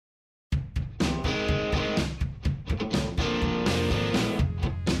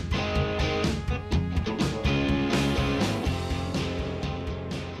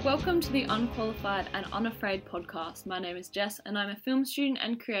Welcome to the Unqualified and Unafraid podcast. My name is Jess and I'm a film student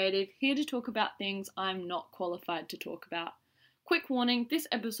and creative here to talk about things I'm not qualified to talk about. Quick warning, this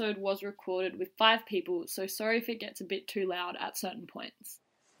episode was recorded with 5 people, so sorry if it gets a bit too loud at certain points.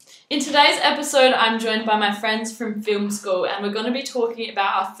 In today's episode, I'm joined by my friends from film school and we're going to be talking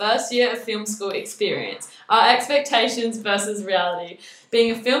about our first year of film school experience, our expectations versus reality,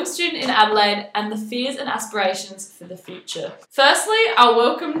 being a film student in Adelaide and the fears and aspirations for the future. Firstly, I'll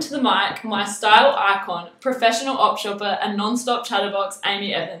welcome to the mic my style icon, professional op shopper and non-stop chatterbox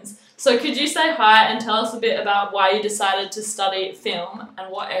Amy Evans. So could you say hi and tell us a bit about why you decided to study film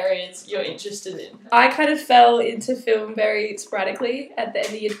and what areas you're interested in? I kind of fell into film very sporadically at the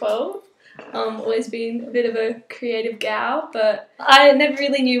end of year 12. Always been a bit of a creative gal, but I never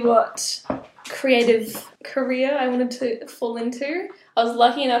really knew what creative career I wanted to fall into. I was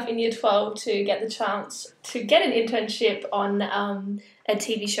lucky enough in year 12 to get the chance to get an internship on a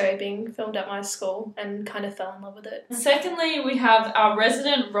TV show being filmed at my school and kind of fell in love with it. Secondly, we have our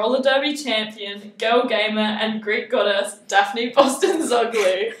resident roller derby champion, girl gamer and Greek goddess, Daphne Boston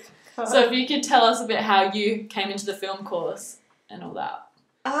Zoglu. So if you could tell us a bit how you came into the film course and all that.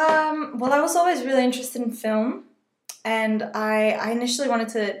 Well, I was always really interested in film. And I initially wanted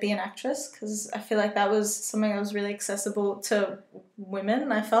to be an actress because I feel like that was something that was really accessible to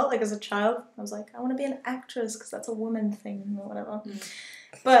women. I felt like as a child, I was like, I want to be an actress because that's a woman thing or whatever.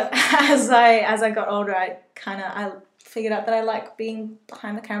 But as I got older, I figured out that I like being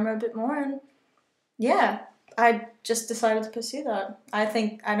behind the camera a bit more, and yeah, I just decided to pursue that. I don't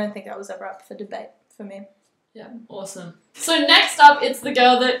think that was ever up for debate for me. Yeah, awesome. So next up, it's the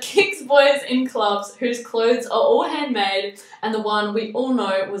girl that kicks boys in clubs, whose clothes are all handmade, and the one we all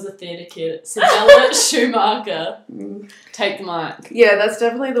know was a theatre kid, Sabella Schumacher. Take the mic. Yeah, that's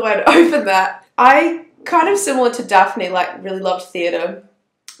definitely the way to open that. I, kind of similar to Daphne, like really loved theatre,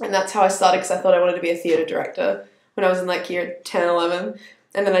 and that's how I started because I thought I wanted to be a theatre director when I was in like year 10, 11,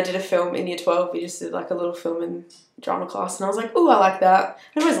 and then I did a film in year 12. We just did like a little film in drama class, and I was like, ooh, I like that.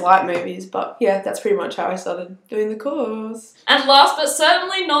 I always liked movies, but yeah, that's pretty much how I started doing the course. And last but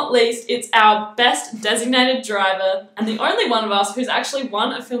certainly not least, it's our best designated driver, and the only one of us who's actually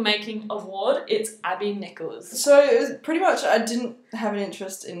won a filmmaking award. It's Abby Nichols. So it was pretty much, I didn't have an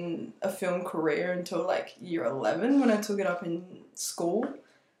interest in a film career until like year 11 when I took it up in school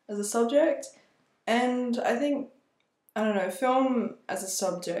as a subject, and I think, I don't know, film as a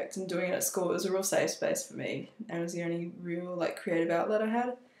subject and doing it at school, it was a real safe space for me, and it was the only real like creative outlet I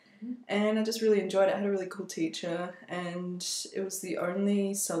had, and I just really enjoyed it. I had a really cool teacher, and it was the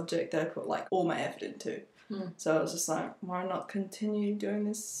only subject that I put like all my effort into. So I was just like, why not continue doing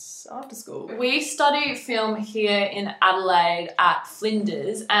this after school? We study film here in Adelaide at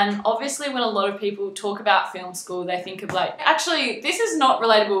Flinders, and obviously when a lot of people talk about film school, they think of like, actually this is not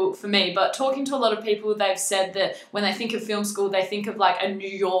relatable for me, but talking to a lot of people, they've said that when they think of film school, they think of like a New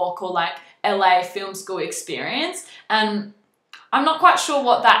York or like LA film school experience, and I'm not quite sure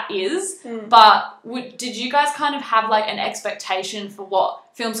what that is, but did you guys kind of have like an expectation for what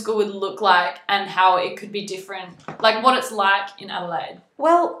film school would look like and how it could be different, like what it's like in Adelaide?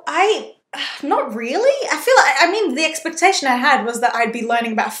 Well, not really. I mean, the expectation I had was that I'd be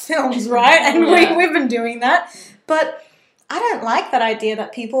learning about films, right? And we've been doing that. But I don't like that idea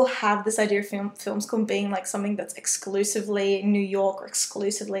that people have this idea of film school being like something that's exclusively New York or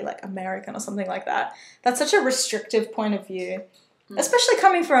exclusively like American or something like that. That's such a restrictive point of view. Especially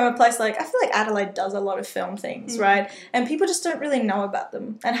coming from a place like, I feel like Adelaide does a lot of film things, right? And people just don't really know about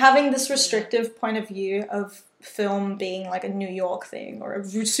them. And having this restrictive point of view of film being like a New York thing or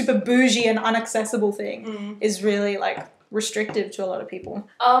a super bougie and inaccessible thing is really like restrictive to a lot of people.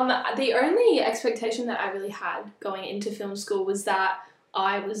 The only expectation that I really had going into film school was that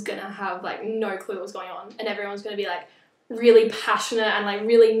I was going to have like no clue what was going on, and everyone was going to be like really passionate and like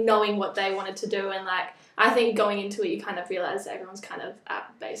really knowing what they wanted to do, and like I think going into it, you kind of realise that everyone's kind of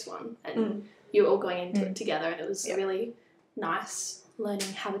at base one, and you're all going into it together, and it was a really nice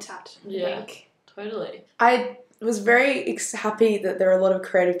learning habitat. Yeah, totally. I was very happy that there are a lot of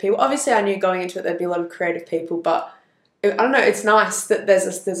creative people. Obviously, I knew going into it there'd be a lot of creative people, but I don't know, it's nice that there's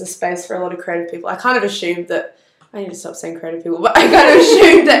a space for a lot of creative people. I kind of assumed that, I need to stop saying creative people, but I kind of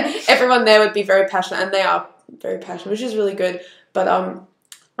assumed that everyone there would be very passionate, and they are very passionate, which is really good, but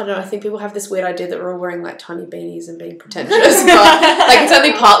I don't know, I think people have this weird idea that we're all wearing like tiny beanies and being pretentious, but like it's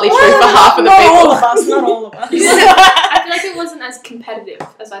only partly true for half of the people. Not all of us. I feel like it wasn't as competitive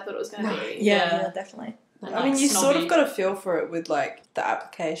as I thought it was going to be. Yeah, definitely. I mean, you sort of got a feel for it with like the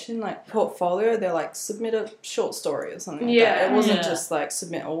application, like portfolio. They're like, submit a short story or something like that. It wasn't just like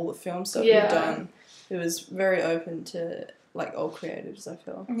submit all the film stuff you've done. It was very open to like all creatives, I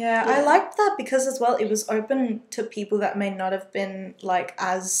feel. Yeah, I liked that because as well it was open to people that may not have been like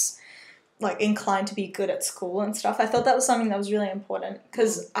as like inclined to be good at school and stuff. I thought that was something that was really important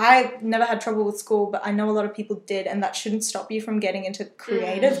because I never had trouble with school, but I know a lot of people did, and that shouldn't stop you from getting into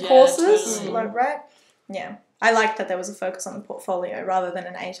creative courses, totally. like, right? Yeah. I liked that there was a focus on the portfolio rather than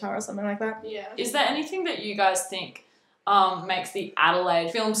an ATAR or something like that. Yeah. Is there anything that you guys think makes the Adelaide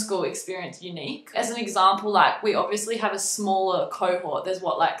film school experience unique? As an example, like we obviously have a smaller cohort. There's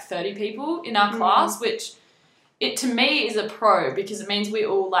like 30 people in our class, which it to me is a pro because it means we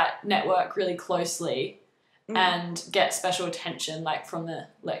all like network really closely and get special attention like from the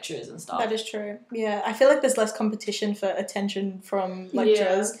lecturers and stuff. That is true. Yeah, I feel like there's less competition for attention from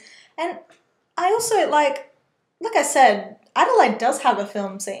lecturers. And I also like I said, Adelaide does have a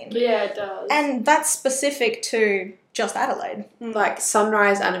film scene. Yeah, it does. And that's specific to just Adelaide. Like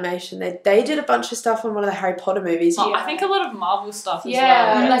Sunrise Animation, they did a bunch of stuff on one of the Harry Potter movies. I think a lot of Marvel stuff as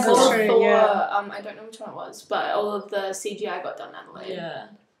yeah, well. like That's all true, of Thor, yeah. I don't know which one it was, but all of the CGI got done in Adelaide. Yeah.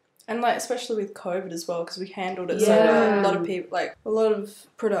 And like especially with COVID as well, because we handled it so Yeah. well. A lot of people, like a lot of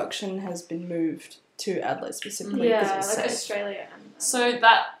production has been moved to Adelaide specifically because Yeah, it's like safe. Australia. So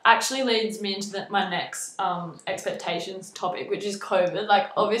that actually leads me into my next expectations topic, which is COVID.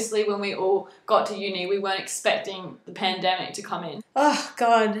 Like, obviously, when we all got to uni, we weren't expecting the pandemic to come in. Oh,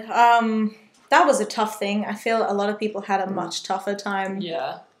 God. That was a tough thing. I feel a lot of people had a much tougher time.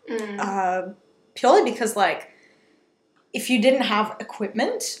 Yeah. Purely because, like, if you didn't have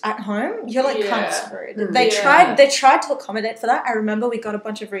equipment at home, you're like kind of screwed. They tried to accommodate for that. I remember we got a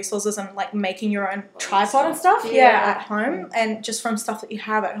bunch of resources and like making your own tripod and stuff. At home, and just from stuff that you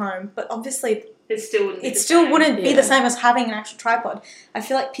have at home. But obviously, It still wouldn't. be the same as having an actual tripod. I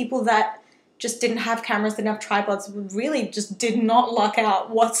feel like people that just didn't have cameras, didn't have tripods, really just did not luck out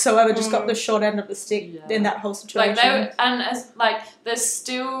whatsoever. Just got the short end of the stick in that whole situation. There's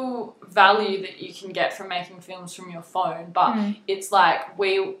still value that you can get from making films from your phone, but it's like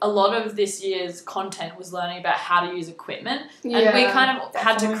a lot of this year's content was learning about how to use equipment, and we kind of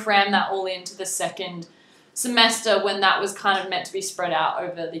had to cram that all into the second semester when that was kind of meant to be spread out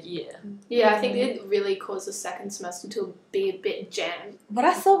over the year. Yeah, I think it really caused the second semester to be a bit jammed. What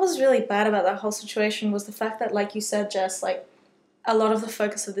I thought was really bad about that whole situation was the fact that, like you said, Jess, like, a lot of the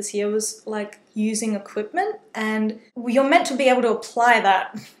focus of this year was, like, using equipment, and you're meant to be able to apply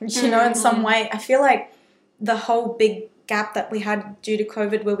that, you know, in some way. I feel like the whole big gap that we had due to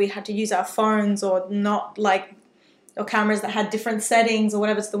COVID where we had to use our phones or not, like, or cameras that had different settings or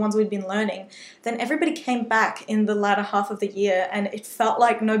whatever, it's the ones we'd been learning, then everybody came back in the latter half of the year and it felt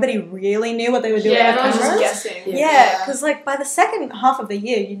like nobody really knew what they were doing with everyone was cameras. just guessing. Yeah, because like by the second half of the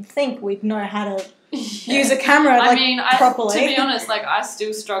year, you'd think we'd know how to use a camera properly. To be honest, like I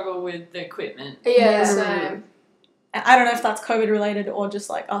still struggle with the equipment. Yeah, same. I don't know if that's COVID related or just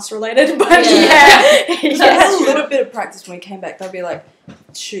like us related, but I had a yeah. little bit of practice when we came back. They'll be like,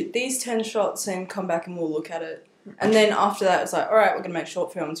 shoot these 10 shots and come back and we'll look at it. And then after that, it's like, all right, we're going to make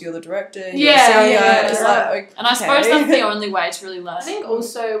short films. You're the director. You're the sound guy. It's like, okay. And I suppose that's the only way to really learn. I think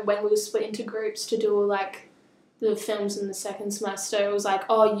also when we were split into groups to do like the films in the second semester, it was like,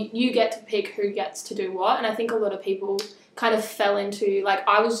 oh, you get to pick who gets to do what. And I think a lot of people kind of fell into, like,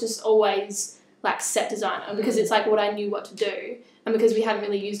 I was just always like set designer because it's like what I knew what to do. And because we hadn't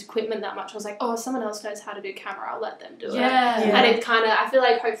really used equipment that much, I was like, oh, someone else knows how to do camera. I'll let them do it. And it kind of, I feel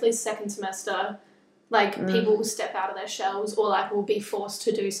like hopefully second semester, like, people will step out of their shells or, like, will be forced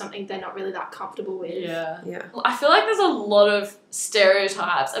to do something they're not really that comfortable with. Yeah. I feel like there's a lot of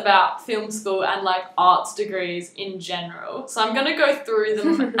stereotypes about film school and, like, arts degrees in general. So I'm going to go through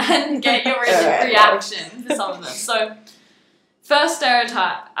them and get your reaction for some of them. So, first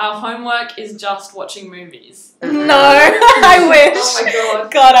stereotype, our homework is just watching movies. No, I wish. Oh, my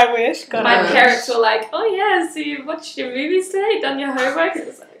God. God, I wish. God, My I wish. parents were like, oh, yeah, so you watched your movies today? Done your homework? It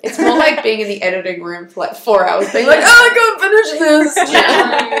was like, It's more like being in the editing room for like 4 hours, being like, oh, I can't finish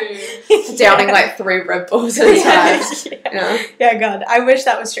this. Downing like 3 Red Bulls at a time. Yeah, God, I wish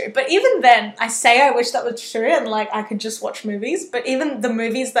that was true. But even then, I say I wish that was true and, like, I could just watch movies. But even the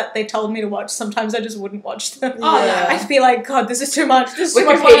movies that they told me to watch, sometimes I just wouldn't watch them. Oh, yeah. I'd be like, God, this is too much. This is too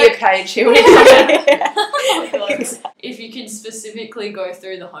much Wikipedia work. page here when it comes. Oh my God. If you could specifically go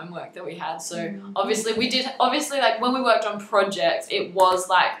through the homework that we had, so obviously like when we worked on projects, it was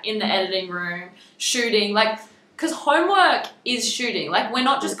like in the editing room, shooting, like, because homework is shooting, like we're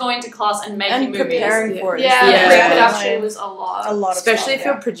not just going to class and making And movies. preparing for it. yeah, pre-production was a lot. A lot of Especially stuff, if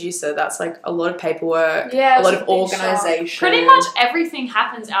you're a producer, that's like a lot of paperwork, Yeah, a lot it's of a big shock. organisation. Pretty much everything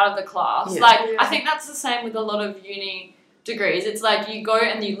happens out of the class. Yeah. Like, Yeah. I think that's the same with a lot of uni degrees. It's like you go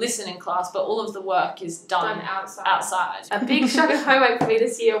and you listen in class, but all of the work is done outside. A big shock of homework for me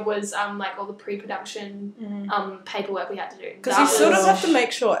this year was like all the pre-production paperwork we had to do. Because you sort of have to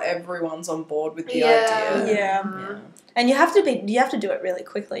make sure everyone's on board with the idea. Yeah. And you have to do it really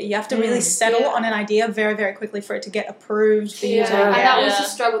quickly. You have to really settle on an idea very, very quickly for it to get approved for you to. And that was the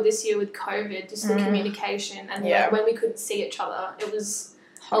struggle this year with COVID, just the communication, and like, when we couldn't see each other, it was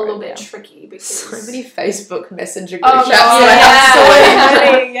a little bit tricky because so many Facebook Messenger group Oh,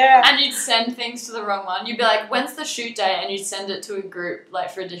 chats. Yeah. And you'd send things to the wrong one. You'd be like, "When's the shoot day?" And you'd send it to a group like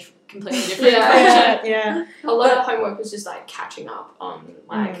for a completely different information. Yeah. a lot of homework was just like catching up on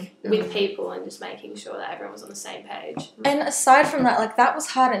like with people and just making sure that everyone was on the same page. And aside from that, like that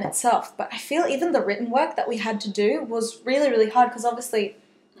was hard in itself. But I feel even the written work that we had to do was really, really hard because obviously,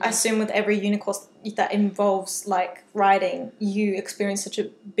 I assume with every uni course that involves like writing, you experience such a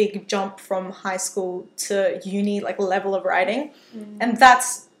big jump from high school to uni, like level of writing, and that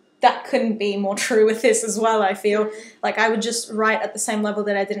couldn't be more true with this as well. I feel like I would just write at the same level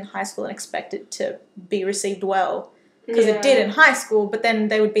that I did in high school and expect it to be received well because it did in high school, but then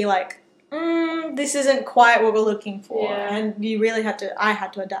they would be like, this isn't quite what we're looking for, and you really I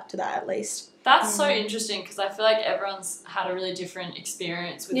had to adapt to that at least. That's so interesting because I feel like everyone's had a really different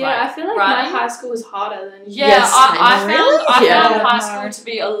experience with I feel like writing. my high school was harder than I found high school to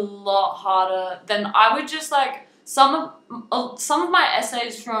be a lot harder than I would just like some of my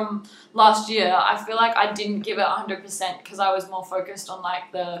essays from last year. I feel like I didn't give it 100% because I was more focused on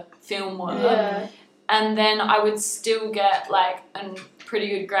like the film work, and then I would still get like a pretty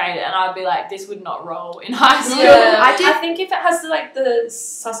good grade, and I'd be like, this would not roll in high school. I think if it has like the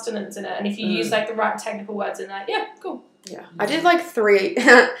sustenance in it, and if you use like the right technical words in that, cool. Yeah, I did like 3.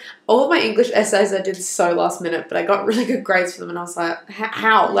 All of my English essays I did so last minute, but I got really good grades for them, and I was like,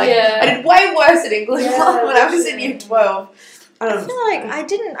 how? Like, I did way worse at English when I was in year 12. I feel like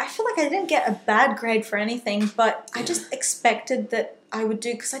I didn't get a bad grade for anything, but I just expected that I would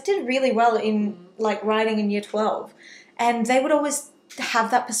do, because I did really well in like writing in year 12, and they would always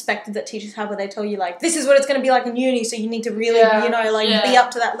have that perspective that teachers have where they tell you like, this is what it's going to be like in uni, so you need to really be up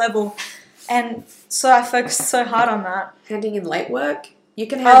to that level. And so I focused so hard on that. Handing in late work, you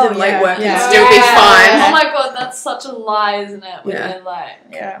can hand in late work and still be fine. Oh my god, that's such a lie, isn't it? When they're like,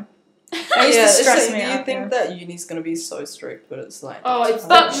 It used to stress me out. Do you think that uni's going to be so strict, but it's like...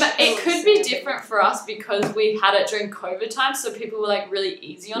 But it could be different for us because we had it during COVID time, so people were like really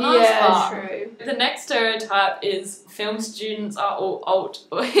easy on us. Yeah, true. The next stereotype is film students are all alt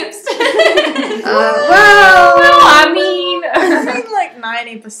or hipsters. I think like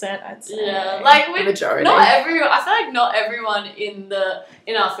 90%, I'd say. Yeah, like majority. Not everyone. I feel like not everyone in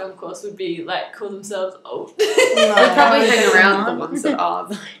our film course would be like call themselves alt. We'd probably hang around the ones that are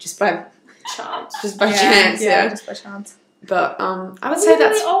just by chance. Just by chance. Just by chance. But I would say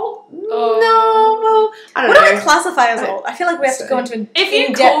that's old. No, well, I don't know. What do we classify as old? I feel like we have to go into an if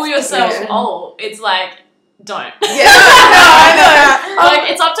you call yourself old, it's like don't. Yeah, I know. Like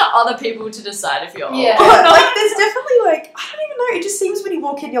it's up to other people to decide if you're old. Yeah. Like there's definitely like I don't even know. It just seems when you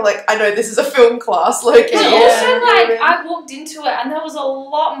walk in, you're like, I know this is a film class. Like, but also like I walked into it and there was a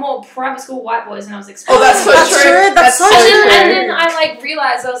lot more private school white boys than I was expecting. Oh, that's so true. That's so true. And then I like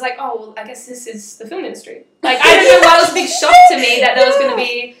realized I was like, oh, well, I guess this is the film industry. Like I don't know why it was a big shock to me that there was going to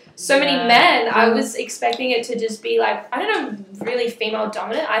be so many men. I was expecting it to just be like I don't know, really female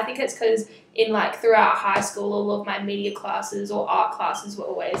dominant. I think it's because in like throughout high school, all of my media classes or art classes were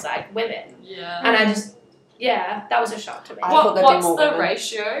always like women. Yeah. And I just that was a shock to me. What's the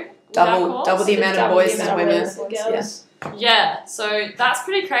ratio? Double the amount of boys as women. Yes. Yeah, so that's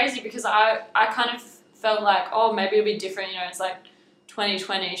pretty crazy because I kind of felt like, oh, maybe it'll be different. You know, it's like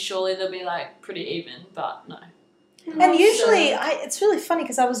 2020. Surely they'll be like pretty even, but no. And usually, it's really funny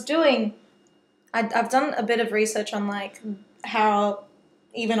because I've done a bit of research on like how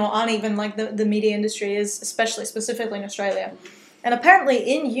even or uneven like the media industry is, specifically in Australia. And apparently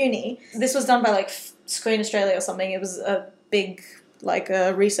in uni, this was done by like Screen Australia or something. It was a big like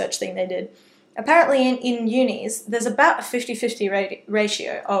a research thing they did. Apparently in unis, there's about a 50-50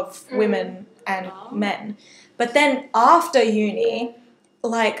 ratio of women and men. But then after uni,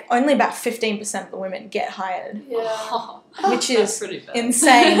 like only about 15% of the women get hired. Yeah. Which is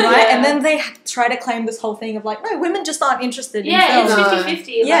insane, right? And then they try to claim this whole thing of like, no, women just aren't interested in film. It's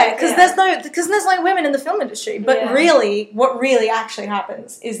 50-50. Yeah, because there's no women in the film industry. But really, what really actually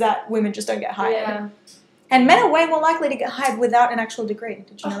happens is that women just don't get hired. Yeah. And men are way more likely to get hired without an actual degree.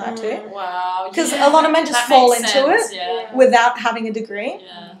 Did you know that too? Wow. Because a lot of men just fall into it Yeah. without having a degree.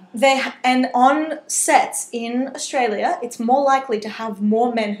 Yeah. And on sets in Australia, it's more likely to have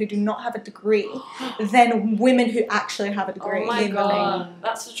more men who do not have a degree than women who actually have a degree. Oh my in the god,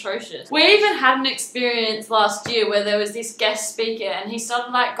 that's atrocious. We even had an experience last year where there was this guest speaker and he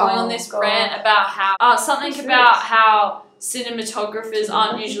started like going on this rant about how something about how cinematographers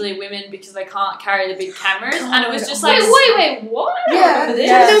aren't usually women because they can't carry the big cameras, and it was just like, wait, what? I don't remember this.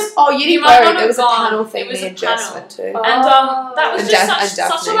 There was, you might didn't not go. have It was a gone. panel thing It was me a and Jess panel. went to. And that was And just Daph-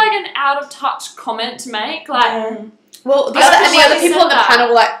 such and a, like an out of touch comment to make. Like, Well, the Especially other when people you on the said panel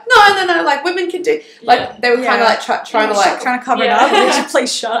were like, no, like women can do. Like they were kind of like trying to like. trying to cover Yeah. it up. Would you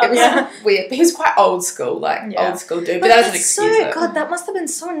please shut It up? was weird. But he was quite old school, old school dude. But that doesn't excuse it. God, that must have been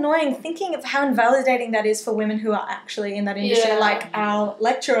so annoying. Thinking of how invalidating that is for women who are actually in that industry. Yeah. Like our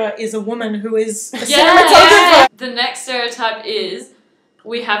lecturer is a woman who is a cinematographer. yeah. The next stereotype is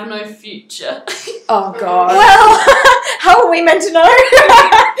we have no future. Oh god. Well, how are we meant to know?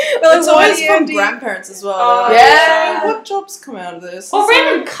 Well, It's what always do you from do? grandparents as well. Oh, Like, yeah. What jobs come out of this? Or It's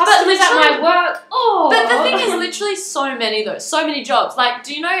random like- customers at my work. Oh. But the thing is, literally so many though, so many jobs. Like,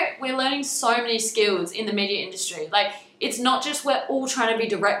 do you know we're learning so many skills in the media industry? Like, it's not just we're all trying to be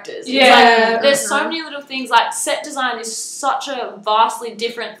directors. It's Yeah. like, there's so many little things. Like, set design is such a vastly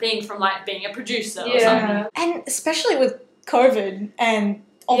different thing from like being a producer or something. Yeah. And especially with COVID and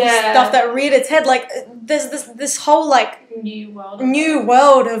all the Yeah. stuff that reared its head, like there's this whole like New world. new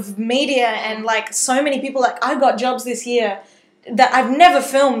world of media, and like so many people, like I got jobs this year that I've never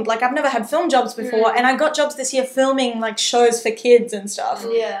filmed, like I've never had film jobs before, and I got jobs this year filming like shows for kids and stuff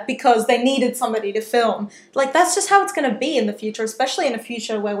Yeah. because they needed somebody to film. Like that's just how it's going to be in the future, especially in a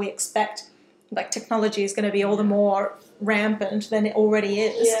future where we expect like technology is going to be all the more rampant than it already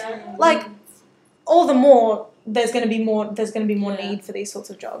is. Yeah. Like all the more there's going to be more Yeah. need for these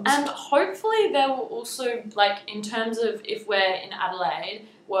sorts of jobs. And hopefully there will also, like, in terms of if we're in Adelaide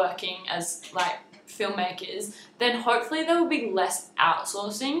working as, like, filmmakers, then hopefully there will be less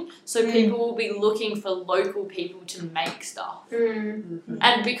outsourcing, so people will be looking for local people to make stuff.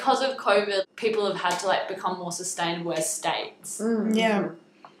 And because of COVID, people have had to, like, become more sustainable as states. Yeah,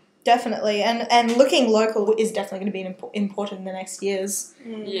 definitely. And looking local is definitely going to be important in the next years.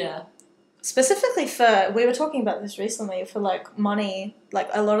 Yeah. Specifically for, we were talking about this recently, for like money, like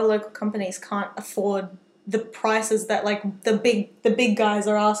a lot of local companies can't afford the prices that like the big guys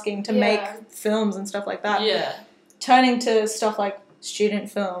are asking to make films and stuff like that. Yeah. Turning to stuff like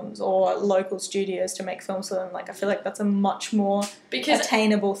student films or local studios to make films for them, like I feel like that's a much more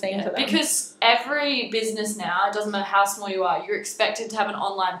attainable thing for them. Because every business now, it doesn't matter how small you are, you're expected to have an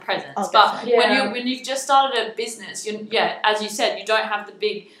online presence. Oh, but definitely. when you've just started a business, as you said, you don't have the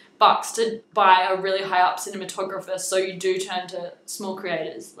big bucks to buy a really high up cinematographer, so you do turn to small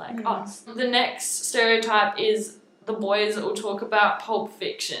creators like us. The next stereotype is the boys will talk about Pulp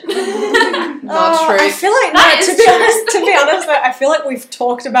Fiction. Not true. I feel like That no, is to be honest, though, I feel like we've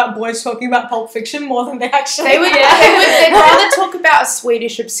talked about boys talking about Pulp Fiction more than they actually. They'd rather talk about a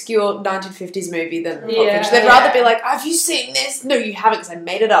Swedish obscure 1950s movie than Pulp Fiction. They'd rather be like, "Have you seen this?" No, you haven't, because I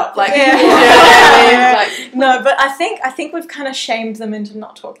made it up. Like, Yeah. you know what I mean? Like, No, but I think we've kind of shamed them into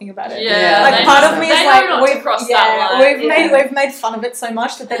not talking about it. Yeah, Like they part know- of me they is know like not to we've cross that line. we've made fun of it so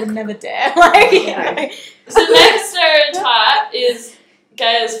much that they would never dare. Like, you know. So the next stereotype is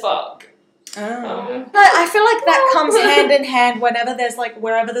gay as fuck. Oh. No, I feel like that comes hand in hand wherever there's like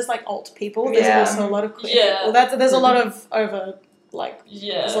wherever the's like alt people. There's also a lot of queer Yeah. people. There's a lot of there's a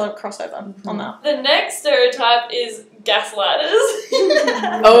Yeah. lot of crossover on that. The next stereotype is gaslighters.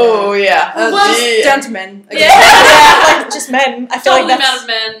 oh yeah. Just down to men. Yeah, like just men. I feel Double the like amount that's of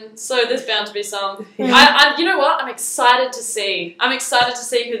men, so there's bound to be some. I you know what? I'm excited to see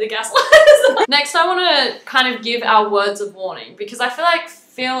who the gaslighters are. Next, I want to kind of give our words of warning, because I feel like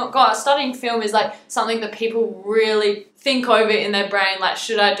studying film is like something that people really think over in their brain. Like,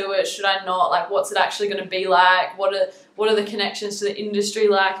 should I do it? Should I not? Like, what's it actually going to be like? What are the connections to the industry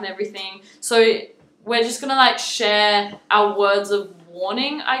like and everything? So we're just gonna like share our words of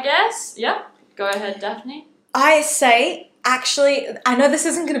warning, I guess. Yeah. Go ahead, Daphne. I say, actually, I know this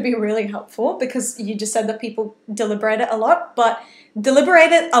isn't going to be really helpful because you just said that people deliberate it a lot, but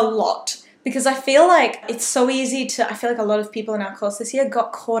deliberate it a lot, because I feel like it's so easy I feel like a lot of people in our course this year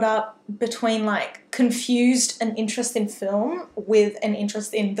got caught up between like confused an interest in film with an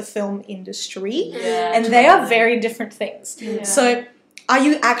interest in the film industry. Yeah. And they are very different things. Yeah. So are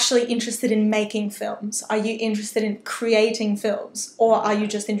you actually interested in making films? Are you interested in creating films? Or are you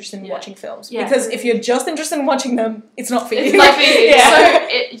just interested in watching films? Yeah. Because if you're just interested in watching them, it's not for you. It's not for you.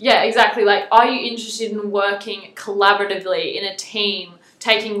 Yeah. So, exactly. Like, are you interested in working collaboratively in a team,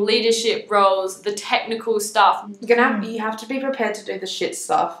 taking leadership roles, the technical stuff? you have to be prepared to do the shit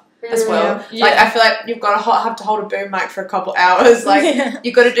stuff. as well. Yeah. Like, I feel like you've got to have to hold a boom mic for a couple hours. Like, Yeah.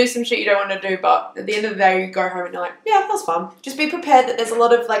 you've got to do some shit you don't want to do, but at the end of the day, you go home and you're like, yeah, that was fun. Just be prepared that there's a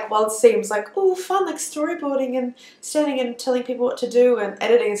lot of, like, while it seems like, oh, fun, like storyboarding and standing and telling people what to do and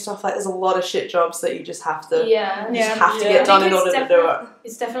editing and stuff, like, there's a lot of shit jobs that you just have to, Yeah. have to Yeah. get done I in think order it's to do it.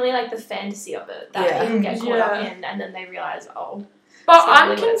 It's definitely like the fantasy of it that Yeah. people get caught up Yeah. in, and then they realize, oh, But It's not I'm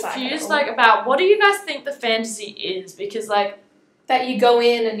really what it's like at confused, all. like, about what do you guys think the fantasy is? Because, like, that you go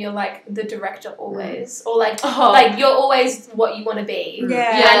in and you're like the director always, or like Oh. like you're always what you want to be,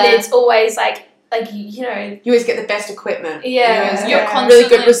 Yeah. and it's always like you know. You always get the best equipment. Yeah. You always You're get constantly- really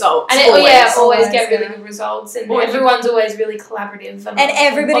good results. And always. always get yeah. really good results, and Or everyone's always really collaborative, And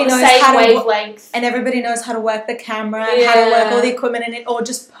everybody on the knows same how to wavelength. And everybody knows how to work the camera and how to work all the equipment, and it all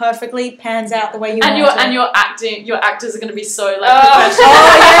just perfectly pans out the way you and want it. your actors are going to be so, like, Oh. professional.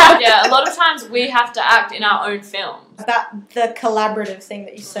 Oh, Yeah, a lot of times we have to act in our own films. About the collaborative thing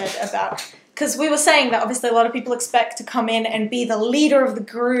that you said about, because we were saying that obviously a lot of people expect to come in and be the leader of the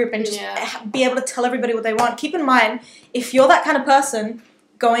group and just be able to tell everybody what they want. Keep in mind, if you're that kind of person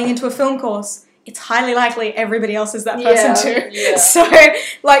going into a film course, it's highly likely everybody else is that person too. Yeah. So,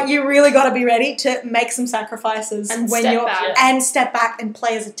 like, you really got to be ready to make some sacrifices And when step you're back. and step back and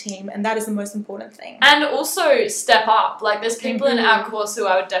play as a team, and that is the most important thing. And also step up. Like, there's people in Mm-hmm. our course who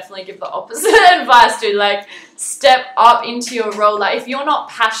I would definitely give the opposite advice to. Like, step up into your role. Like, if you're not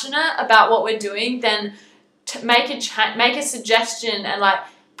passionate about what we're doing, then make a suggestion and, like,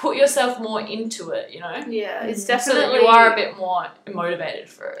 put yourself more into it, you know? Yeah, it's So definitely that you are a bit more motivated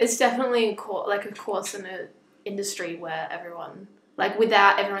for it. It's definitely a course in an industry where everyone, like,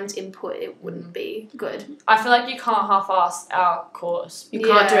 without everyone's input, it wouldn't be good. I feel like you can't half-ass our course. You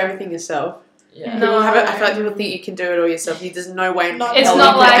can't do Yeah. everything yourself. Yeah. No. I feel like people think you can do it all yourself. There's no way. Not It's hell not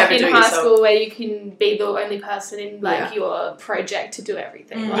you could like ever in do it high yourself. school where you can be the only person in like Yeah. your project to do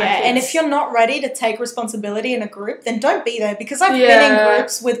everything. Like, Yeah, and it's- if you're not ready to take responsibility in a group, then don't be there, because I've been in Yeah.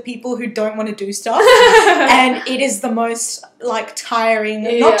 groups with people who don't want to do stuff, and it is the most, like, tiring,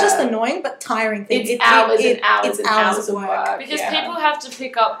 not just Yeah. annoying, but tiring thing. it's hours and hours it's and hours hours of of work. work. Because yeah. people have to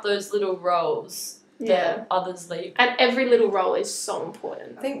pick up those little roles that Yeah. others leave. And every little role is so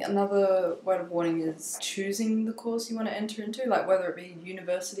important. I think another word of warning is choosing the course you want to enter into, like whether it be a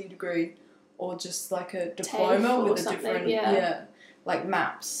university degree or just like a diploma TAFE or with a something, different, yeah. like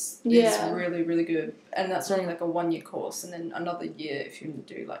MAPS Yeah. is really, really good. And that's only like a 1 year course, and then another year if you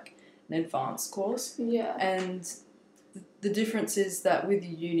do like an advanced course. Yeah. And the difference is that with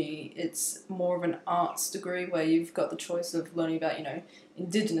uni, it's more of an arts degree where you've got the choice of learning about,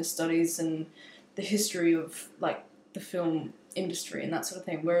 Indigenous studies and the history of like the film industry and that sort of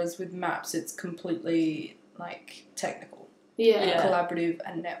thing. Whereas with MAPS, it's completely like technical, Yeah. collaborative,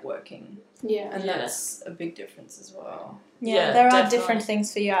 and networking, Yeah. and Yeah. that's a big difference as well. Yeah, there are definitely. different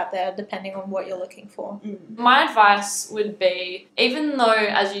things for you out there depending on what you're looking for. My advice would be, even though,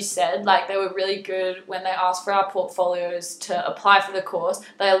 as you said, like, they were really good when they asked for our portfolios to apply for the course,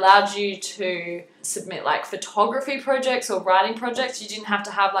 they allowed you to submit, like, photography projects or writing projects. You didn't have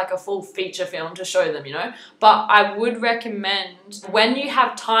to have, like, a full feature film to show them, But I would recommend, when you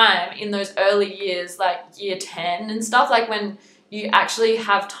have time in those early years, like year 10 and stuff, like when you actually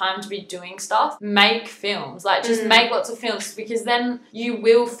have time to be doing stuff, make films. Like, just make lots of films, because then you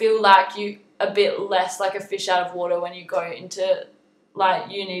will feel like you a bit less like a fish out of water when you go into,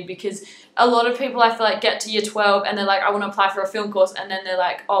 like, uni, because a lot of people, I feel like, get to year 12 and they're like, I want to apply for a film course, and then they're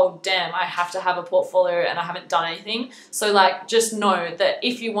like, oh, damn, I have to have a portfolio and I haven't done anything. So, like, just know that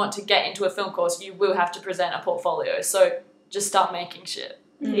if you want to get into a film course, you will have to present a portfolio. So just start making shit.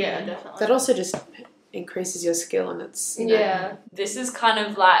 Yeah, definitely. That also just increases your skill, and it's Yeah. This is kind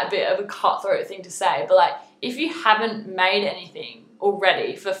of like a bit of a cutthroat thing to say, but, like, if you haven't made anything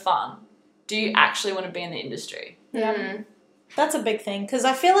already for fun, do you actually want to be in the industry? Yeah. That's a big thing, because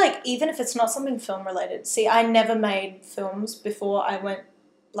I feel like even if it's not something film related, see, I never made films before I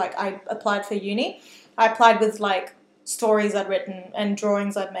applied for uni. I applied with, like, stories I'd written and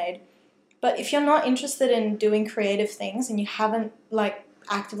drawings I'd made. But if you're not interested in doing creative things and you haven't, like,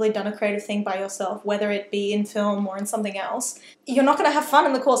 actively done a creative thing by yourself, whether it be in film or in something else, you're not going to have fun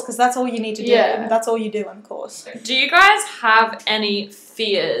in the course, because that's all you need to do. Yeah. That's all you do in the course. Do you guys have any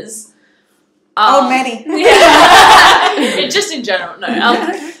fears? Many. Yeah. Just in general,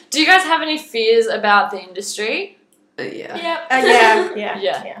 no. Do you guys have any fears about the industry? yeah.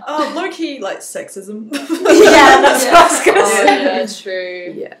 Yeah. Oh, low key, like sexism. Yeah, that's what I was going to Oh, say. yeah,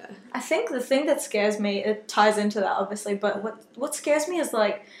 true. Yeah. I think the thing that scares me, it ties into that obviously, but what scares me is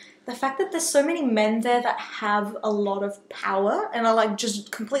like the fact that there's so many men there that have a lot of power and are like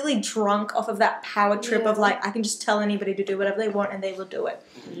just completely drunk off of that power trip of like, I can just tell anybody to do whatever they want and they will do it.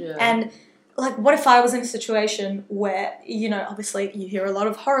 Yeah. And like, what if I was in a situation where, you know, obviously you hear a lot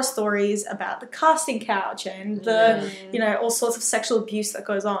of horror stories about the casting couch and the, you know, all sorts of sexual abuse that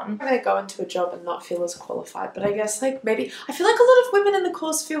goes on. I'm going to go into a job and not feel as qualified, but I guess like maybe I feel like a lot of women in the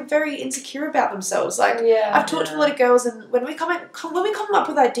course feel very insecure about themselves. Like I've talked to a lot of girls, and when we come up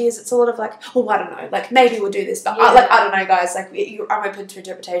with ideas, it's a lot of like, oh, I don't know, like maybe we'll do this, but I don't know, guys. Like I'm open to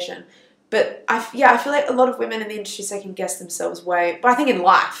interpretation, but I feel like a lot of women in the industry second guess themselves way, but I think in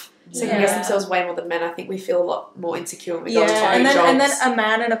life. Second guess themselves way more than men. I think we feel a lot more insecure when we go into and jobs. then a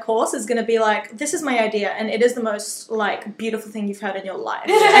man in a course is going to be like, this is my idea and it is the most like beautiful thing you've heard in your life.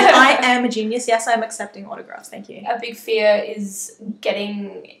 And I am a genius. Yes, I'm accepting autographs. Thank you. A big fear is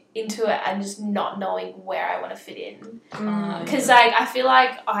getting into it and just not knowing where I want to fit in. Because like I feel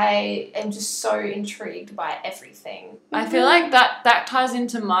like I am just so intrigued by everything. I feel like that ties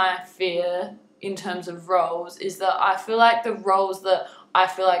into my fear in terms of roles, is that I feel like the roles that I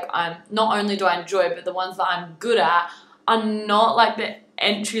feel like I'm, not only do I enjoy, but the ones that I'm good at are not like the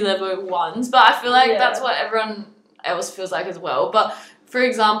entry level ones, but I feel like that's what everyone else feels like as well. But for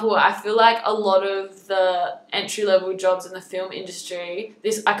example, I feel like a lot of the entry level jobs in the film industry,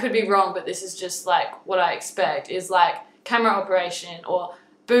 this, I could be wrong, but this is just like what I expect, is like camera operation or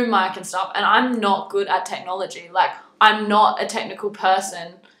boom mic and stuff. And I'm not good at technology. Like I'm not a technical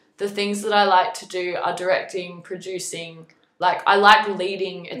person. The things that I like to do are directing, producing. Like, I like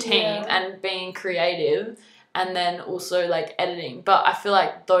leading a team and being creative, and then also, like, editing. But I feel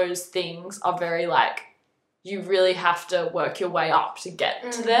like those things are very, like, you really have to work your way up to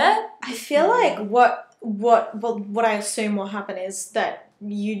get to there. I feel like what I assume will happen is that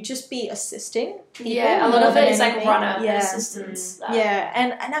you just be assisting people. Yeah, a lot of it is, like, anything. runner assistants. Yeah,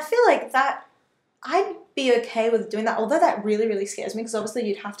 and I feel like that I'd be okay with doing that, although that really, really scares me because obviously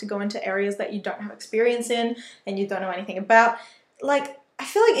you'd have to go into areas that you don't have experience in and you don't know anything about. Like, I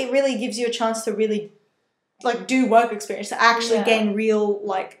feel like it really gives you a chance to really, like, do work experience, to actually gain real,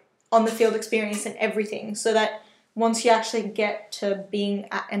 like, on-the-field experience and everything, so that once you actually get to being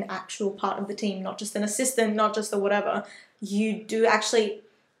an actual part of the team, not just an assistant, not just a whatever, you do actually,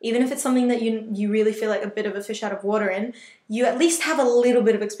 even if it's something that you really feel like a bit of a fish out of water in, you at least have a little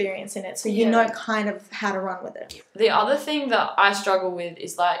bit of experience in it, so you know kind of how to run with it. The other thing that I struggle with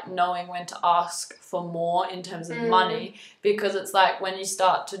is like knowing when to ask for more in terms of money, because it's like when you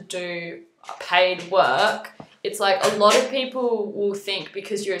start to do paid work, it's like a lot of people will think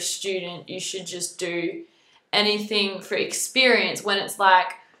because you're a student you should just do anything for experience, when it's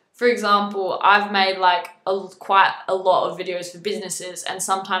like, for example, I've made like quite a lot of videos for businesses, and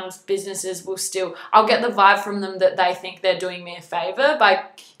sometimes businesses will still, I'll get the vibe from them that they think they're doing me a favour by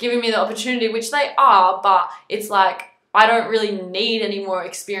giving me the opportunity, which they are, but it's like, I don't really need any more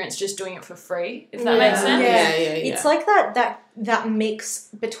experience just doing it for free, if that makes sense. Yeah. It's like that mix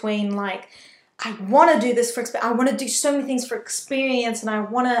between like, I want to do this for experience, I want to do so many things for experience, and I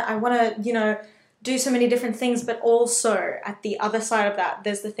want to, you know, do so many different things, but also at the other side of that,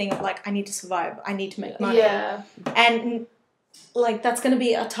 there's the thing of like, I need to survive, I need to make money. Yeah. And like, that's going to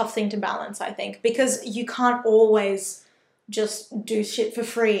be a tough thing to balance, I think, because you can't always just do shit for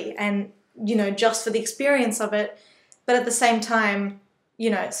free and, you know, just for the experience of it. But at the same time,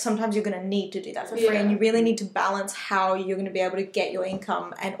 you know, sometimes you're going to need to do that for free, and you really need to balance how you're going to be able to get your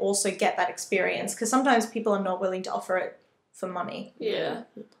income and also get that experience, because sometimes people are not willing to offer it for money. Yeah.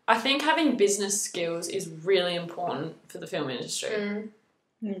 I think having business skills is really important for the film industry.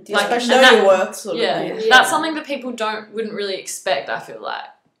 Like, know your worth, sort of. Yeah, that's something that people wouldn't really expect, I feel like.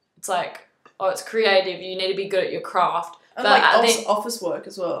 It's like, oh, it's creative, you need to be good at your craft. And but like office work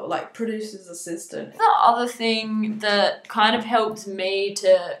as well, like producer's assistant. The other thing that kind of helps me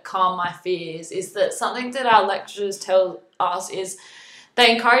to calm my fears is that something that our lecturers tell us is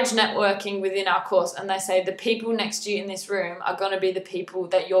they encourage networking within our course, and they say the people next to you in this room are going to be the people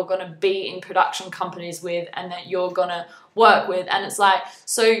that you're going to be in production companies with and that you're going to work with. And it's like,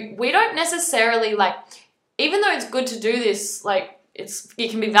 so we don't necessarily, like, even though it's good to do this, like, it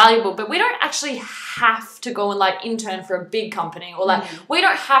can be valuable, but we don't actually have to go and like intern for a big company, or like we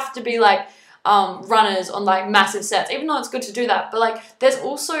don't have to be like runners on like massive sets, even though it's good to do that. But like there's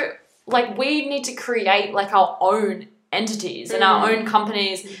also like, we need to create like our own entities and our own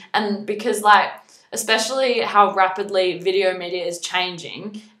companies, and because like especially how rapidly video media is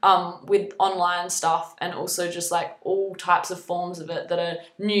changing with online stuff, and also just like all types of forms of it that are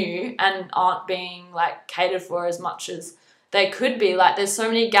new and aren't being like catered for as much as they could be. Like, there's so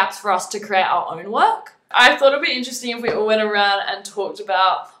many gaps for us to create our own work. I thought it'd be interesting if we all went around and talked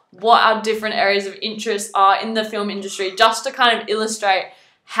about what our different areas of interest are in the film industry, just to kind of illustrate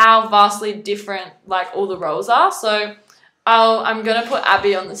how vastly different, like, all the roles are. So I'm going to put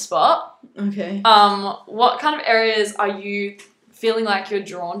Abby on the spot. Okay. What kind of areas are you feeling like you're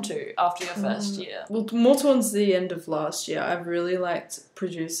drawn to after your first year? Well, more towards the end of last year, I've really liked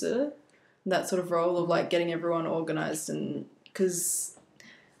producer, that sort of role of, like, getting everyone organised, and because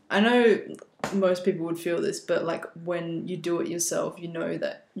I know most people would feel this, but, like, when you do it yourself, you know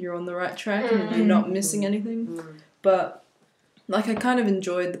that you're on the right track and you're not missing anything. But, like, I kind of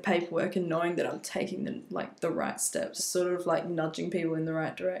enjoyed the paperwork and knowing that I'm taking the right steps, sort of, like, nudging people in the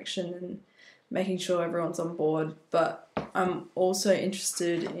right direction and making sure everyone's on board. But I'm also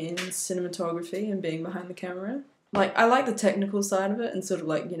interested in cinematography and being behind the camera. Like, I like the technical side of it and sort of,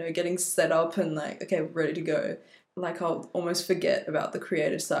 like, you know, getting set up and, like, okay, ready to go. Like, I'll almost forget about the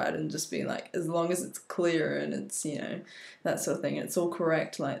creative side and just being like, as long as it's clear and it's, you know, that sort of thing, and it's all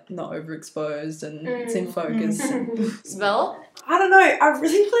correct, like, not overexposed and it's in focus. Isabella? I don't know. I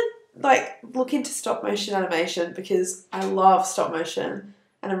really want to, like, look into stop motion animation because I love stop motion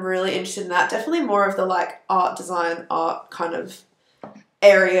and I'm really interested in that. Definitely more of the, like, art design, art kind of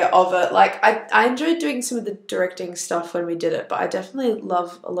area of it. Like, I enjoyed doing some of the directing stuff when we did it, but I definitely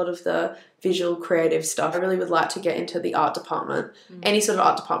love a lot of the visual creative stuff. I really would like to get into the art department. Any sort of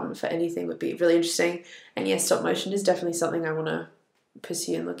art department for anything would be really interesting. And yes, stop motion is definitely something I want to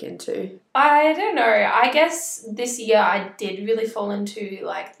pursue and look into. I don't know. I guess this year I did really fall into,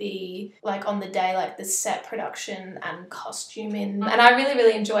 like, on the day, like, the set production and costuming, and I really,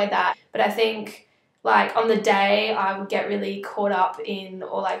 really enjoyed that. But I think, like, on the day, I would get really caught up in,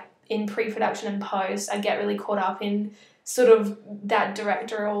 or, like, in pre-production and post, I'd get really caught up in sort of that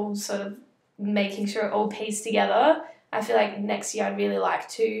directorial sort of making sure it all pieced together. I feel like next year I'd really like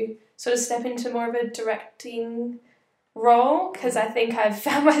to sort of step into more of a directing role, because I think I've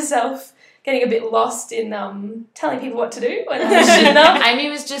found myself getting a bit lost in telling people what to do when I shouldn't have. Amy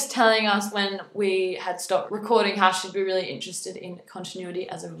was just telling us when we had stopped recording how she'd be really interested in continuity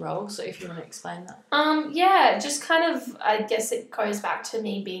as a role. So if you want to explain that. Yeah, just kind of, I guess it goes back to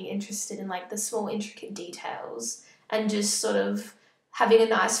me being interested in, like, the small intricate details and just sort of having a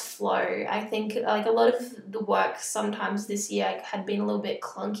nice flow. I think, like, a lot of the work sometimes this year had been a little bit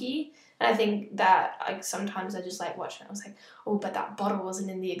clunky. And I think that, like, sometimes I just, like, watched it and I was like, oh, but that bottle wasn't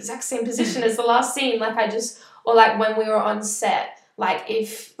in the exact same position as the last scene. Like, or, like, when we were on set, like,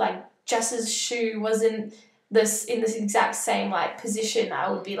 if, like, Jess's shoe wasn't in this exact same, like, position, I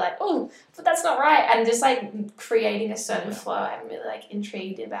would be like, oh, but that's not right. And just, like, creating a certain flow I'm really, like,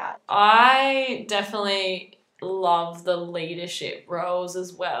 intrigued about. I definitely love the leadership roles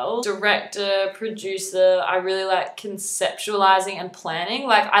as well. Director, producer, I really like conceptualizing and planning.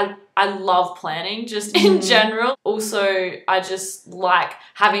 Like, I love planning just in general. Also, I just like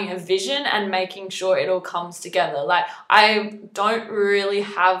having a vision and making sure it all comes together. Like, I don't really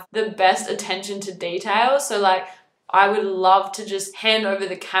have the best attention to detail, so, like, I would love to just hand over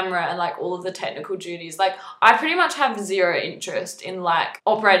the camera and, like, all of the technical duties. Like, I pretty much have zero interest in, like,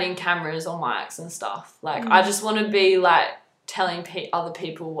 operating cameras or mics and stuff. Like, I just want to be, like, telling other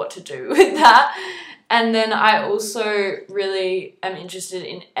people what to do with that. And then I also really am interested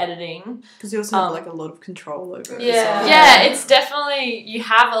in editing. Because you also have, like, a lot of control over it. Yeah. Yeah, it's definitely, you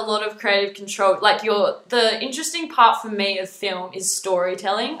have a lot of creative control. Like, the interesting part for me of film is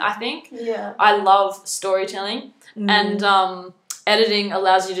storytelling, I think. Yeah. I love storytelling. And editing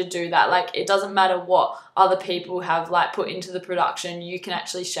allows you to do that. Like, it doesn't matter what other people have, like, put into the production. You can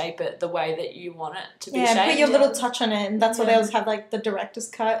actually shape it the way that you want it to be shaped. Yeah, put your little touch on it, and that's why they always have, like, the director's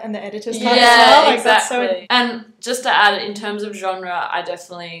cut and the editor's cut Yeah, as well. Like, exactly. That's so... And just to add, in terms of genre, I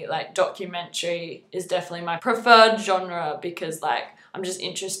definitely, like, documentary is definitely my preferred genre because, like, I'm just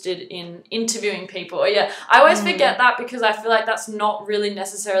interested in interviewing people. I always forget that because I feel like that's not really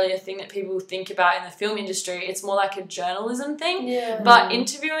necessarily a thing that people think about in the film industry. It's more like a journalism thing. Yeah. But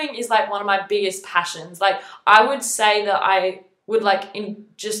interviewing is, like, one of my biggest passions. Like, I would say that I would, like,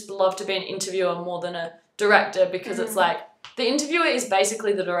 just love to be an interviewer more than a director because it's like the interviewer is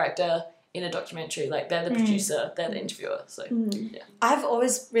basically the director in a documentary. Like, they're the producer, they're the interviewer. So, yeah. I've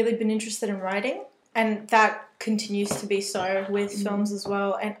always really been interested in writing, and that continues to be so with films as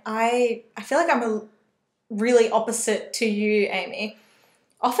well. And I feel like I'm a really opposite to you, Amy.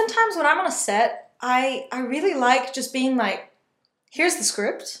 Oftentimes when I'm on a set, I really like just being like, here's the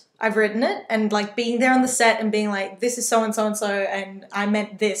script, I've written it, and, like, being there on the set and being like, this is so-and-so and so, and I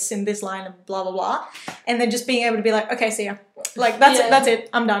meant this in this line and blah, blah, blah. And then just being able to be like, okay, so yeah, Like, that's it.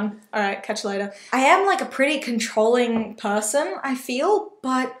 I'm done. All right, catch you later. I am, like, a pretty controlling person, I feel,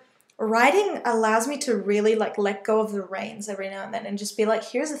 but writing allows me to really, like, let go of the reins every now and then and just be like,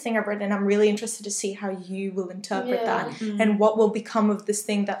 here's the thing I've written, and I'm really interested to see how you will interpret that and what will become of this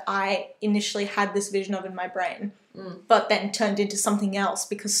thing that I initially had this vision of in my brain, but then turned into something else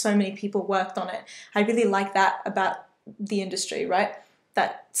because so many people worked on it. I really like that about the industry, right?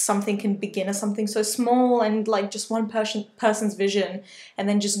 That something can begin as something so small and like just one person's vision and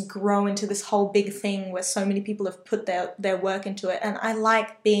then just grow into this whole big thing where so many people have put their work into it. And I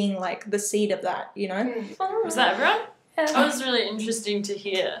like being like the seed of that, you know? Was that everyone? Yeah. That was really interesting to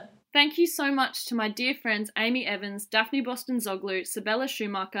hear. Thank you so much to my dear friends Amy Evans, Daphne Boston-Zoglu, Sabella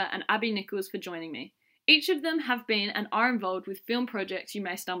Schumacher and Abby Nichols for joining me. Each of them have been and are involved with film projects you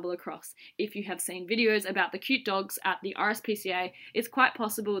may stumble across. If you have seen videos about the cute dogs at the RSPCA, it's quite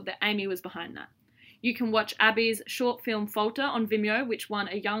possible that Amy was behind that. You can watch Abby's short film Falter on Vimeo, which won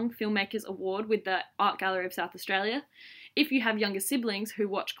a Young Filmmakers Award with the Art Gallery of South Australia. If you have younger siblings who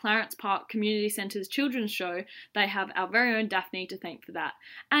watch Clarence Park Community Centre's children's show, they have our very own Daphne to thank for that.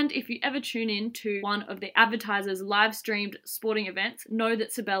 And if you ever tune in to one of the advertisers' live-streamed sporting events, know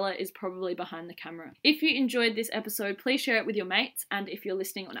that Sabella is probably behind the camera. If you enjoyed this episode, please share it with your mates, and if you're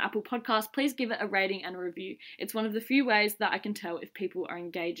listening on Apple Podcasts, please give it a rating and a review. It's one of the few ways that I can tell if people are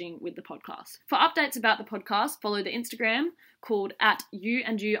engaging with the podcast. For updates about the podcast, follow the Instagram called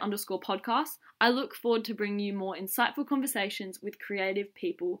 @you_podcast. I look forward to bringing you more insightful conversations with creative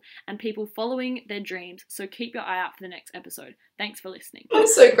people and people following their dreams, so keep your eye out for the next episode. Thanks for listening. I'm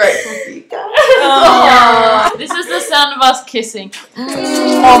so grateful for you guys. Oh, this is the sound of us kissing.